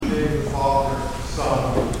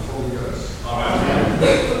Son, and Holy Ghost. Amen.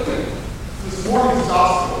 This morning's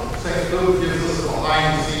gospel, St. Luke gives us a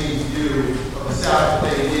behind-the-scenes view of the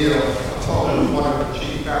Sabbath day meal of one of the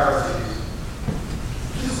chief Pharisees.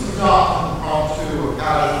 This was not an impromptu or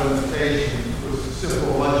casual invitation to a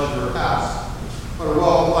simple lunch or repast, but a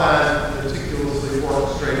well-planned and meticulously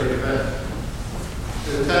orchestrated event.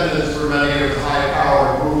 The attendants were many of the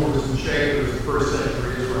high-powered rulers and shakers of first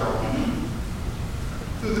century Israel.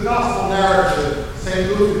 Through the gospel narrative,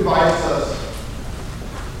 St. Luke invites us,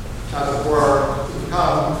 as it were, to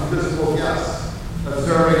become invisible guests,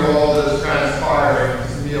 observing all that is transpiring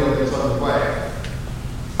as the meal gets underway.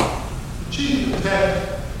 The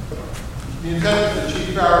intent of the chief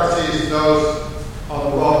Pharisees and those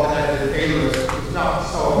on the well-connected A-list was not to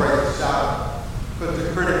celebrate the Sabbath, but to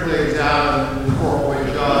critically examine and informally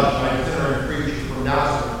judge an itinerant preacher from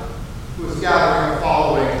Nazareth who was gathering a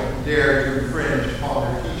following and dared to infringe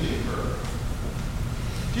upon their teaching curve.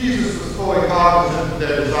 Jesus was fully cognizant of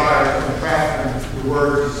their desire to entrap the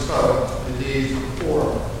words he spoke and the deeds he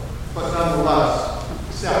performed, but nonetheless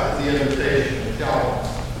accepted the invitation and challenge.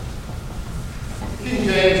 The King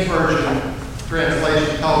James Version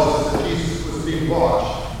translation tells us that Jesus was being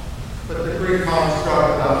watched, but the Greek construct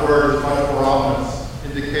of that word is much more ominous,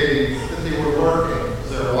 indicating that they were lurking as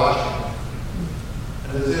they were watching.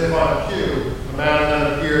 And as if on cue, a man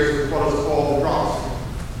then appears with what is called a dropsy,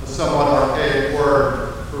 a somewhat archaic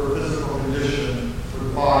word for a physical condition where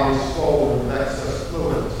the body is swollen with excess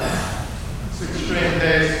fluids. This extreme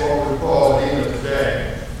case is what we call edema today.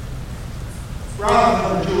 Rather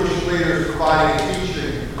than the Jewish leaders providing a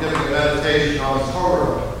teaching and giving a meditation on the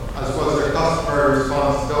Torah, as was their customary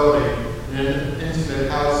responsibility in an intimate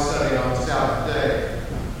house setting on the Sabbath day,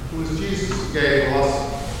 it was Jesus who gave the lesson.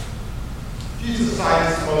 Jesus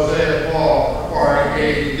cites the Mosaic law requiring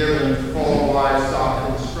aid given to fallen livestock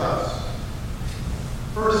in distress.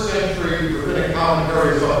 First century rabbinic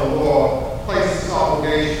commentaries on the law place this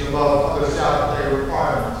obligation above other Sabbath day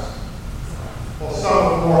requirements. While some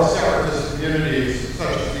of the more separatist communities,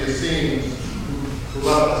 such as the Essenes, who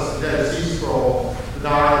left us the Dead Sea Scroll,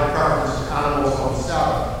 denied the preference to animals on the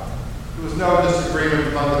Sabbath, there was no disagreement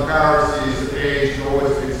among the Pharisees that age should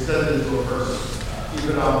always be extended to a person,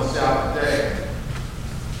 even on the Sabbath day.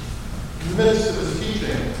 In the midst of his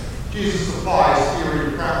teaching, Jesus applies theory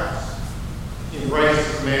to practice. He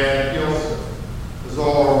embraces the man and heals him, as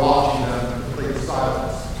all are watching them in complete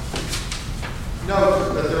silence.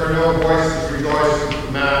 Note that there are no voices rejoicing for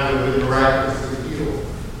the man who had been miraculously healed.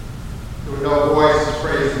 There were no voices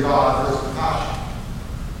praising God for his compassion.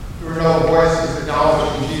 There were no voices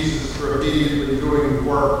acknowledging Jesus for obediently doing the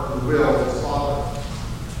work and the will of his Father.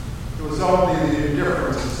 It was only the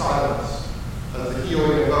indifference and silence, as the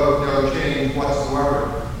healing evoked no change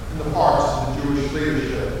whatsoever in the hearts of the Jewish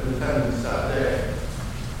leadership in attendance that day.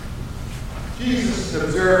 Jesus,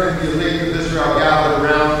 observing the elite of Israel gathered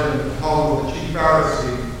around him at the home of the chief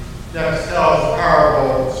Pharisee, next tells the parable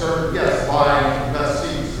of certain guests lying in the best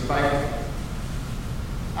seats at the banquet.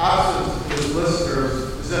 Absent to his listeners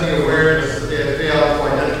is any awareness that they had failed to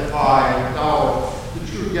identify and acknowledge the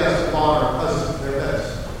true guest of honor present in their midst,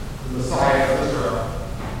 the Messiah of Israel.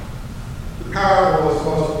 The parable is the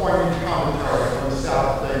most poignant commentary on the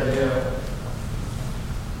Sabbath day meal.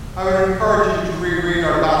 I would encourage you to reread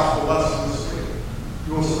our gospel lesson this week.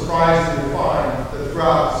 You will surprisingly find that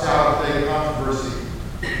throughout the Sabbath day controversy,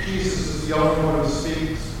 Jesus is the only one who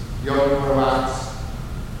speaks, the only one who acts.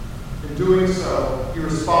 In doing so, he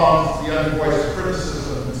responds to the unvoiced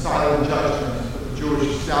criticism and silent judgment of the Jewish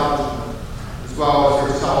establishment, as well as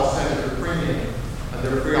their self-centered premium and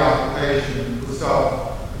their preoccupation with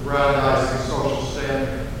self-aggrandizing social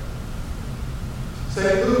standing.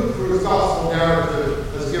 St. Luke, through his gospel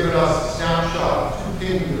narrative, has given us a snapshot of two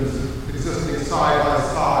kingdoms existing side by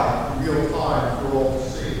side in real time for all to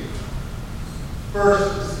see.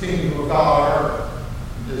 First is the kingdom of God on earth.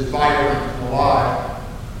 It is vibrant and alive.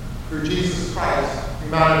 Through Jesus Christ,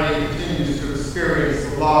 humanity continues to experience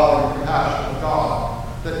the love and compassion of God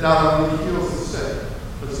that not only heals the sick,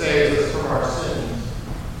 but saves us from our sins.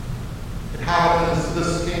 Inhabitants of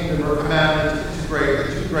this kingdom are commanded to integrate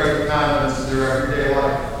the two great commandments in their everyday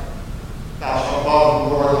life. Thou shalt love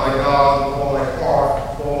the Lord thy God with all thy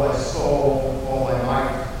heart, with all thy soul, with all thy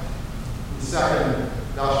might. And second,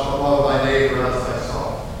 thou shalt love thy neighbor as thyself.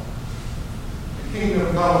 The kingdom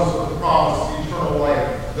comes with the promise of eternal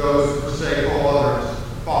life to those who forsake all others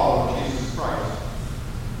and follow Jesus Christ.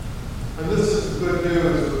 And this is the good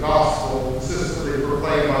news of the gospel consistently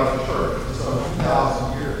proclaimed by the church for some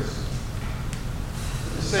 2,000 years.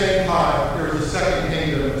 At the same time, there is a second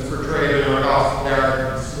kingdom that's portrayed in our gospel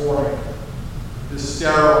narrative this morning. This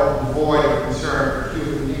sterile narrow and devoid of concern for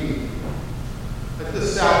human need. At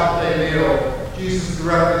this Sabbath day meal, Jesus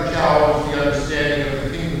directly challenged the understanding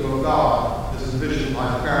of the kingdom of God as envisioned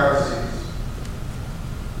by the Pharisees.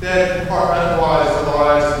 Then compartmentalized their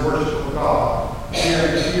lives in worship of God, here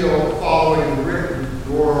revealed following the written,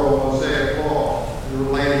 the oral Mosaic law and the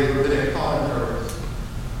related rabbinic commentaries.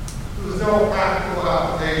 There was no practical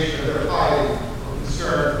application of their piety or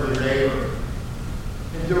concern for their neighbor.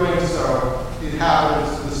 In doing so, the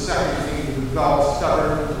inhabitants of the second kingdom developed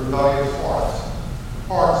stubborn and rebellious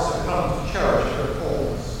hearts that come to cherish their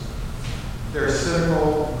coldness. They're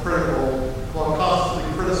cynical, critical, while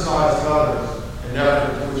constantly criticizing others in an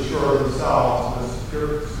effort to assure themselves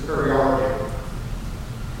of superiority.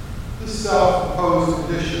 This self-imposed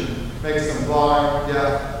condition makes them blind,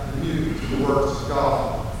 deaf, and mute to the works of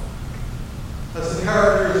God. As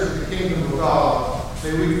inheritors of the kingdom of God,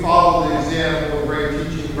 may we follow the example of great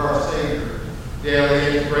teaching of our Savior,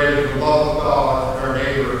 daily integrating the love of God and our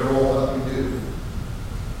neighbor in all that we do.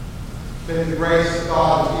 May the grace of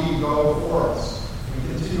God indeed go before us,